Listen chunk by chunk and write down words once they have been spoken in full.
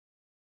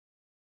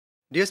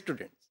Dear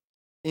students,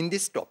 in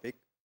this topic,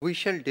 we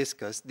shall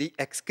discuss the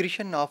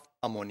excretion of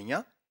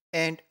ammonia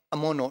and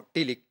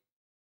ammonotelic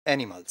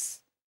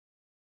animals.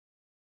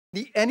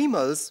 The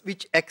animals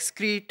which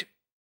excrete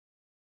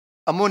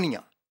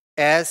ammonia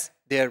as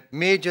their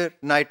major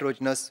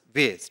nitrogenous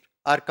waste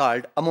are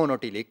called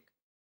ammonotelic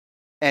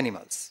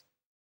animals.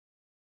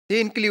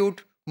 They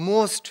include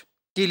most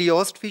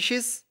teleost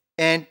fishes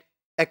and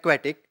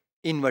aquatic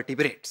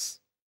invertebrates.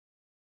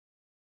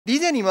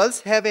 These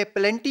animals have a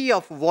plenty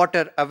of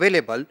water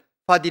available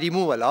for the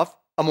removal of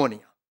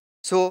ammonia,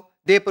 so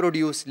they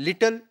produce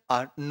little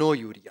or no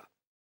urea.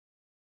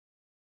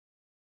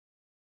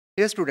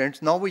 Dear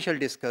students, now we shall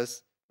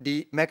discuss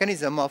the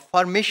mechanism of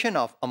formation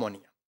of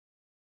ammonia.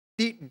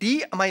 The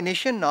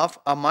deamination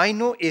of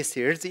amino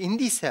acids in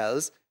the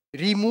cells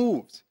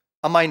removes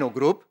amino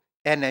group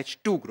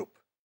NH2 group.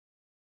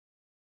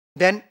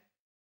 Then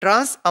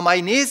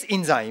transaminase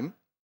enzyme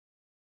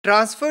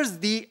transfers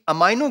the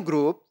amino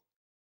group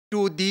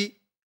to the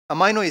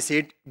amino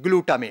acid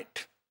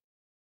glutamate.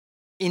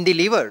 In the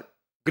liver,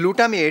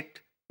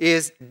 glutamate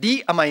is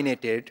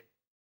deaminated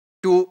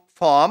to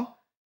form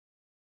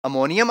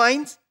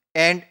ammoniamines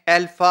and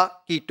alpha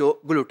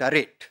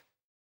ketoglutarate.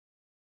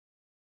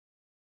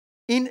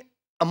 In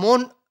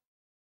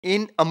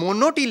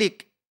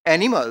ammonotelic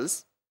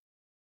animals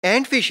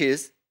and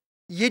fishes,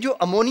 ये जो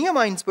ammonia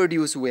mines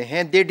produce हुए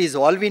हैं, they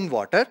dissolve in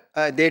water,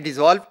 they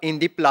dissolve in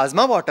the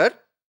plasma water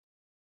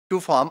to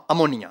form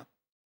ammonia,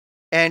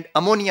 and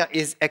ammonia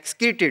is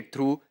excreted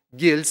through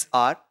gills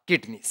or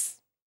kidneys.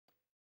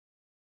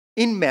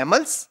 In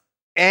mammals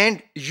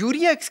and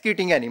urea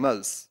excreting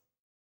animals,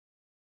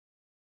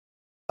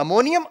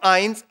 ammonium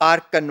ions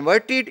are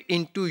converted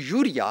into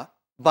urea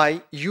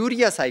by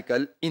urea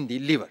cycle in the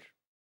liver.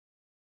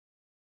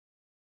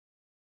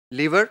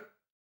 Liver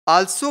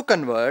also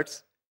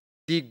converts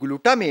the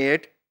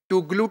glutamate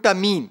to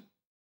glutamine,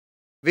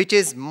 which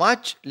is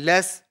much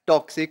less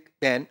toxic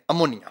than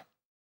ammonia.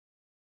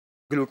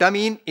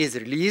 Glutamine is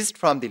released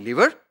from the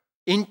liver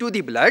into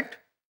the blood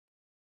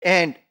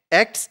and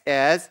acts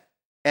as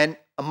an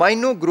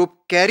amino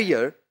group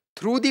carrier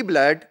through the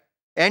blood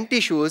and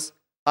tissues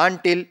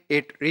until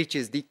it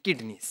reaches the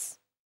kidneys.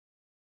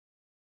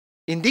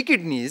 In the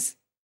kidneys,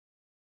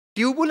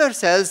 tubular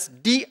cells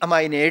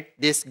deaminate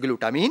this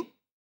glutamine,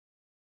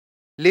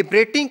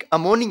 liberating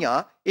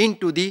ammonia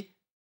into the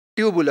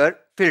tubular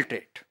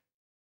filtrate.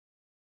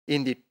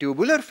 In the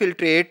tubular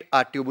filtrate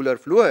or tubular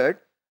fluid,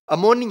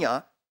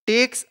 ammonia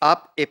takes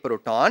up a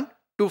proton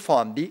to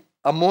form the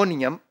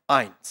ammonium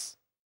ions.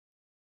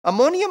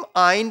 Ammonium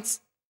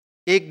ions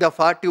एक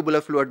दफा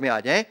tubular fluid में आ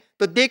जाएं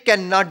तो they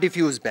cannot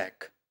diffuse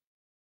back,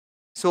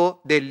 so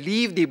they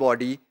leave the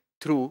body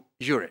through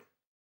urine.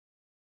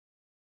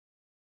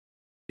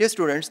 Dear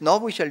students, now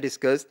we shall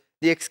discuss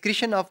the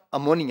excretion of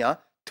ammonia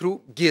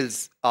through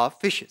gills of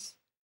fishes.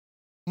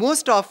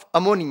 Most of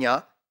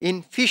ammonia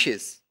in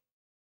fishes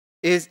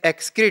is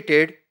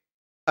excreted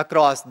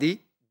across the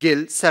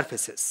gill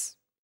surfaces.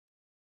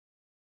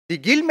 The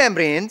gill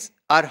membranes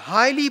are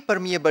highly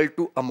permeable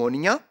to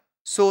ammonia,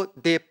 so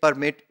they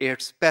permit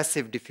its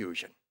passive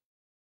diffusion.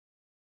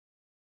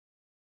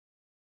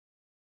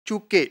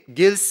 चूंकि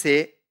गिल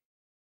से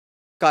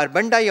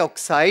carbon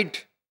dioxide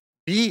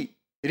भी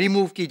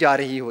remove की जा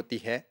रही होती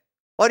है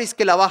और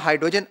इसके अलावा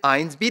हाइड्रोजन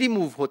आयंस भी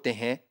रिमूव होते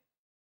हैं,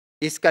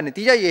 इसका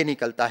नतीजा ये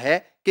निकलता है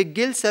कि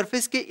गिल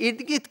सरफेस के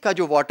इर्द गिर्द का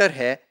जो वाटर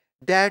है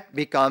दैट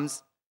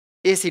बिकम्स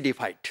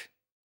एसिडिफाइड.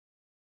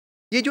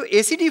 ये जो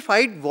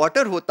एसिडिफाइड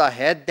वाटर होता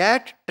है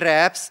that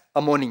traps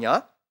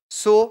ammonia,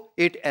 so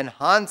it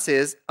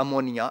enhances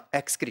ammonia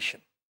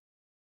excretion.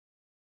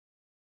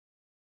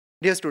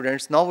 Dear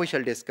students, now we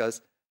shall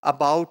discuss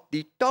about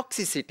the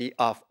toxicity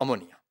of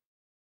ammonia.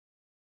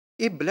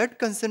 A blood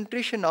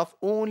concentration of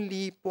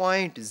only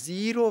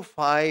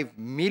 0.05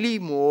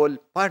 millimole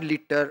per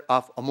liter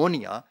of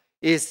ammonia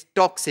is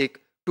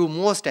toxic to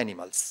most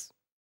animals.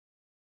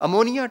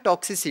 Ammonia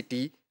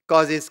toxicity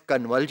causes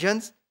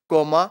convulsions,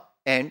 coma,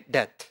 and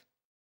death.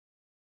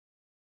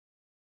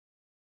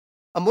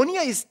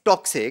 Ammonia is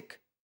toxic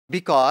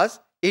because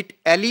it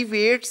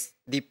elevates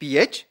the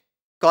pH,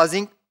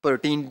 causing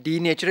protein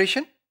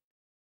denaturation.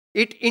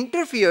 It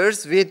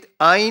interferes with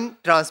ion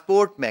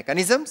transport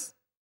mechanisms.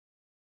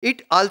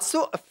 It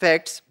also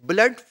affects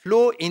blood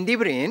flow in the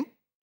brain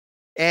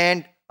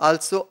and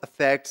also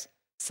affects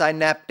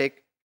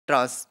synaptic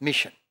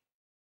transmission.